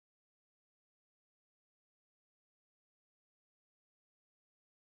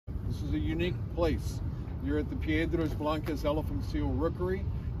This is a unique place. You're at the Piedras Blancas Elephant Seal Rookery.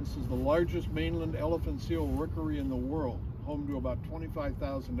 This is the largest mainland elephant seal rookery in the world, home to about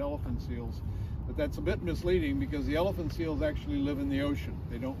 25,000 elephant seals. But that's a bit misleading because the elephant seals actually live in the ocean.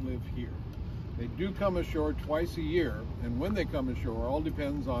 They don't live here. They do come ashore twice a year, and when they come ashore, all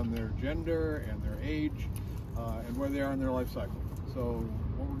depends on their gender and their age and where they are in their life cycle. So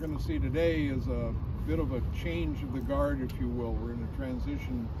what we're going to see today is a bit of a change of the guard, if you will. We're in a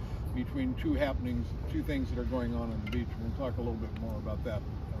transition between two things that are going on the beach. We'll talk a little bit more about that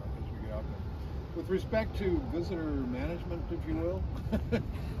as we get out there. With respect to visitor management, if you will,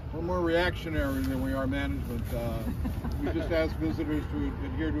 we're more reactionary than we are management. We just ask visitors to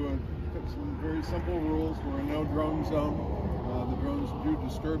adhere to some very simple rules. We're a no drone zone. The drones do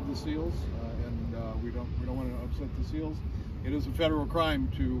disturb the seals, and we don't want to upset the seals. It is a federal crime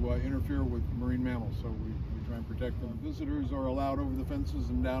to interfere with marine mammals, so we try and protect them. Visitors are allowed over the fences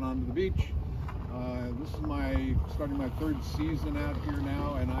and down onto the beach. This is starting my third season out here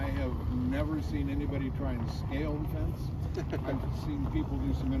now, and I have never seen anybody try and scale the fence. I've seen people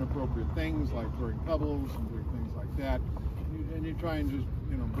do some inappropriate things like throwing pebbles and doing things like that, and you try and just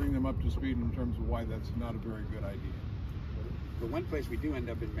bring them up to speed in terms of why that's not a very good idea. The one place we do end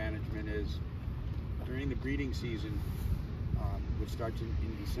up in management is during the breeding season, which starts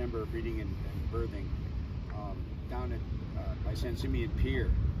in December, breeding and birthing, down at by San Simeon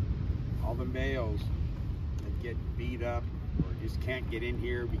Pier. All the males that get beat up or just can't get in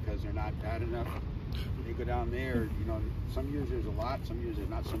here because they're not bad enough, they go down there. Some years there's a lot, some years there's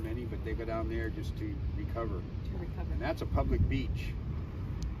not so many, but they go down there just to recover. And that's a public beach.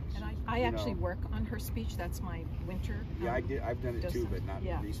 And I actually work on her speech. That's my winter. Yeah, I've done it too, but not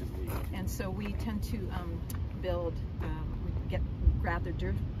recently. And so we tend to build, we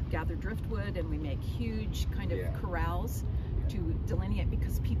gather driftwood, and we make huge kind of corrals to delineate,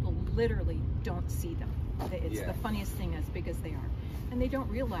 because people literally don't see them. It's the funniest thing, as big as they are. And they don't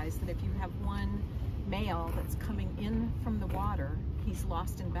realize that if you have one male that's coming in from the water, he's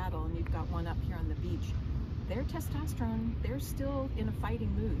lost in battle, and you've got one up here on the beach, their testosterone, they're still in a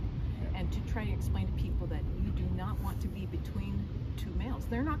fighting mood. And to try to explain to people that you do not want to be between two males.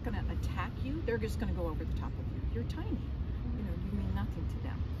 They're not going to attack you, they're just going to go over the top of you. You're tiny, you mean nothing to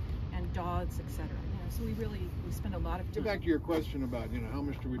them. And dogs, etc. So we spend a lot of time. Get back to your question about how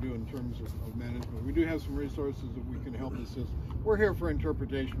much do we do in terms of management. We do have some resources that we can help assist. We're here for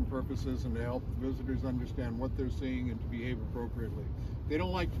interpretation purposes and to help visitors understand what they're seeing and to behave appropriately. If they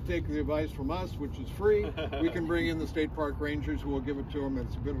don't like to take the advice from us, which is free, we can bring in the state park rangers who will give it to them.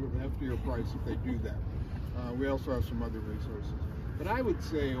 It's a bit of a heftier price if they do that. We also have some other resources. But I would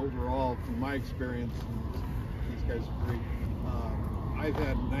say overall, from my experience, and these guys are great, I've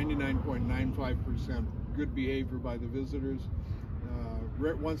had 99.95% good behavior by the visitors.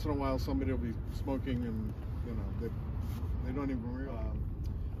 Once in a while, somebody will be smoking, and they don't even realize.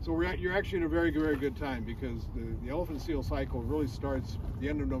 So you're actually at a very, very good time, because the elephant seal cycle really starts at the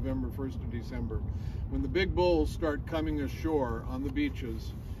end of November, 1st of December, when the big bulls start coming ashore on the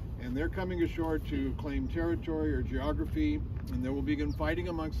beaches, and they're coming ashore to claim territory or geography, and they will begin fighting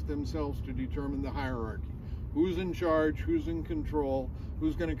amongst themselves to determine the hierarchy. Who's in charge, who's in control,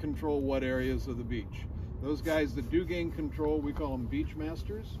 who's going to control what areas of the beach. Those guys that do gain control, we call them beach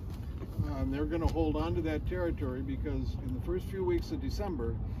masters. They're going to hold on to that territory, because in the first few weeks of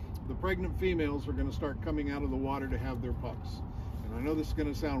December, the pregnant females are going to start coming out of the water to have their pups. And I know this is going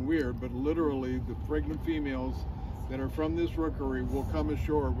to sound weird, but literally the pregnant females that are from this rookery will come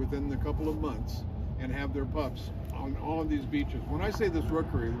ashore within a couple of months and have their pups on all of these beaches. When I say this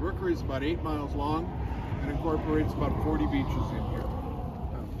rookery, the rookery is about 8 miles long and incorporates about 40 beaches in here.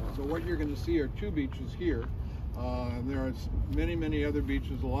 So what you're going to see are 2 beaches here. And there are many, many other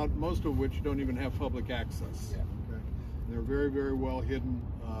beaches, most of which don't even have public access. Okay? They're very, very well hidden.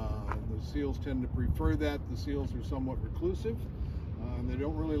 The seals tend to prefer that. The seals are somewhat reclusive, and they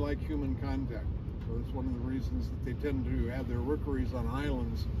don't really like human contact. So that's one of the reasons that they tend to have their rookeries on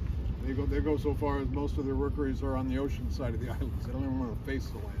islands. They go so far as most of their rookeries are on the ocean side of the islands. They don't even want to face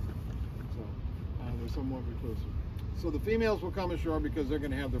the land. So they're somewhat reclusive. So the females will come ashore because they're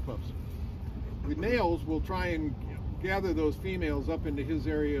going to have their pups. The males will try and gather those females up into his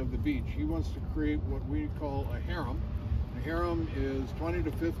area of the beach. He wants to create what we call a harem. A harem is 20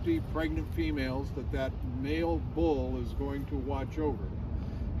 to 50 pregnant females that male bull is going to watch over.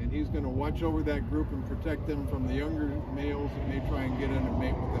 And he's going to watch over that group and protect them from the younger males that may try and get in and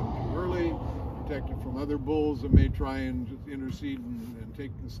mate with them too early, protect it from other bulls that may try and intercede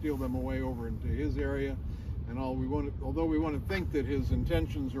and steal them away over into his area. And although we want to think that his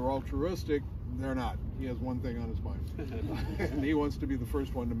intentions are altruistic, they're not. He has one thing on his mind, and he wants to be the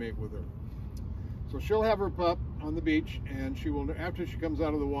first one to mate with her. So she'll have her pup on the beach, and she will, after she comes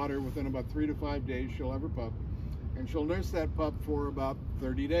out of the water, within about 3 to 5 days, she'll have her pup, and she'll nurse that pup for about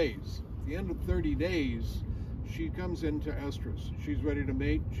 30 days. At the end of 30 days, she comes into estrus. She's ready to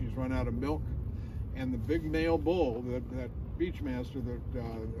mate. She's run out of milk, and the big male bull, that beach master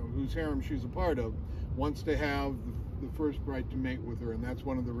whose harem she's a part of, wants to have the first right to mate with her, and that's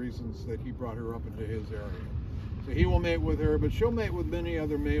one of the reasons that he brought her up into his area. So he will mate with her, but she'll mate with many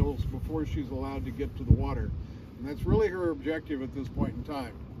other males before she's allowed to get to the water, and that's really her objective at this point in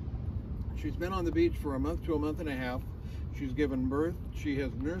time. She's been on the beach for a month to a month and a half. She's given birth. She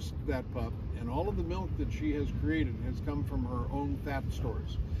has nursed that pup, and all of the milk that she has created has come from her own fat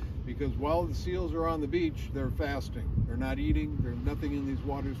stores. Because while the seals are on the beach, they're fasting. They're not eating. There's nothing in these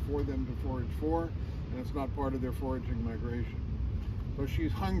waters for them to forage for, and it's not part of their foraging migration. So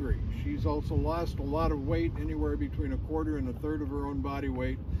she's hungry. She's also lost a lot of weight, anywhere between 1/4 and 1/3 of her own body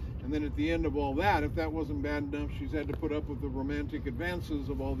weight. And then at the end of all that, if that wasn't bad enough, she's had to put up with the romantic advances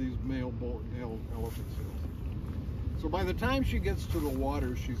of all these male elephant seals. So by the time she gets to the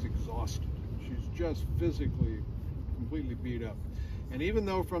water, she's exhausted. She's just physically completely beat up. And even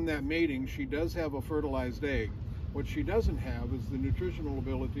though from that mating she does have a fertilized egg, what she doesn't have is the nutritional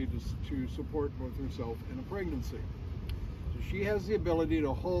ability to support both herself and a pregnancy. So she has the ability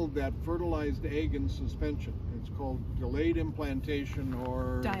to hold that fertilized egg in suspension. It's called delayed implantation,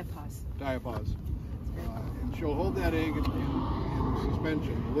 or diapause. And she'll hold that egg in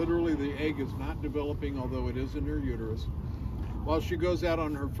suspension. Literally, the egg is not developing, although it is in her uterus, while she goes out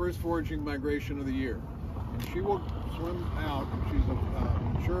on her first foraging migration of the year. And she will swim out. She's a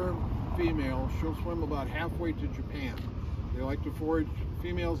mature female. She'll swim about halfway to Japan. They like to forage.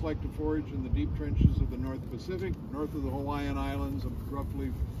 Females like to forage in the deep trenches of the North Pacific, north of the Hawaiian Islands,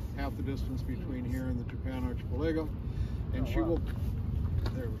 roughly half the distance between here and the Japan archipelago. And she will.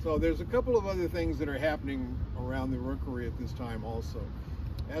 So there's a couple of other things that are happening around the rookery at this time also.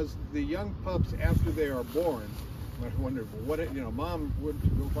 As the young pups, after they are born, I wonder, mom went to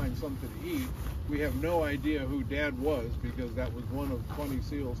go find something to eat. We have no idea who dad was, because that was one of 20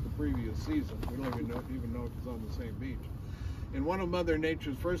 seals the previous season. We don't even know if it's on the same beach. In one of Mother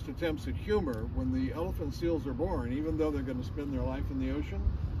Nature's first attempts at humor, when the elephant seals are born, even though they're going to spend their life in the ocean,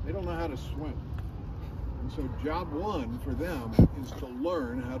 they don't know how to swim. And so job one for them is to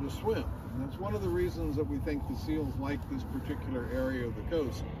learn how to swim. And that's one of the reasons that we think the seals like this particular area of the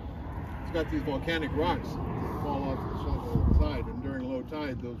coast. It's got these volcanic rocks that fall off the side, and during low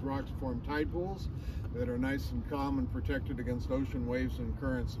tide, those rocks form tide pools that are nice and calm and protected against ocean waves and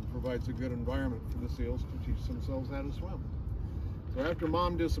currents, and provides a good environment for the seals to teach themselves how to swim. So after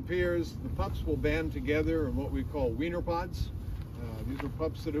mom disappears, the pups will band together in what we call weaner pods. These are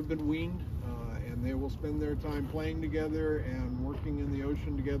pups that have been weaned, and they will spend their time playing together and working in the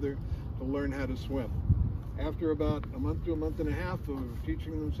ocean together to learn how to swim. After about a month to a month and a half of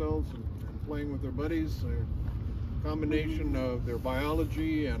teaching themselves and playing with their buddies, a combination of their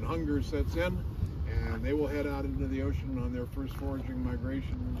biology and hunger sets in, and they will head out into the ocean on their first foraging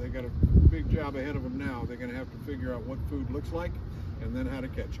migration. They got a big job ahead of them now. They're going to have to figure out what food looks like and then how to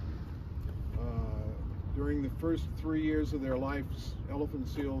catch it. During the first 3 years of their lives, elephant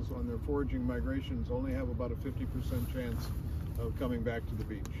seals on their foraging migrations only have about a 50% chance of coming back to the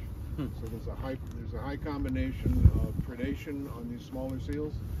beach. So there's a high combination of predation on these smaller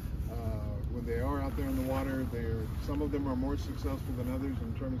seals. When they are out there in the water, some of them are more successful than others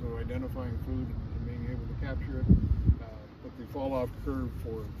in terms of identifying food and being able to capture it. But the fall-off curve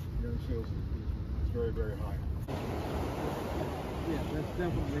for young seals is very, very high. Yeah, that's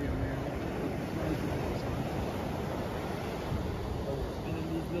definitely a man. And then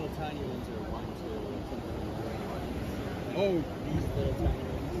these little tiny ones are 1, 2, Oh, these little tiny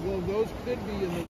ones. well, those could be in the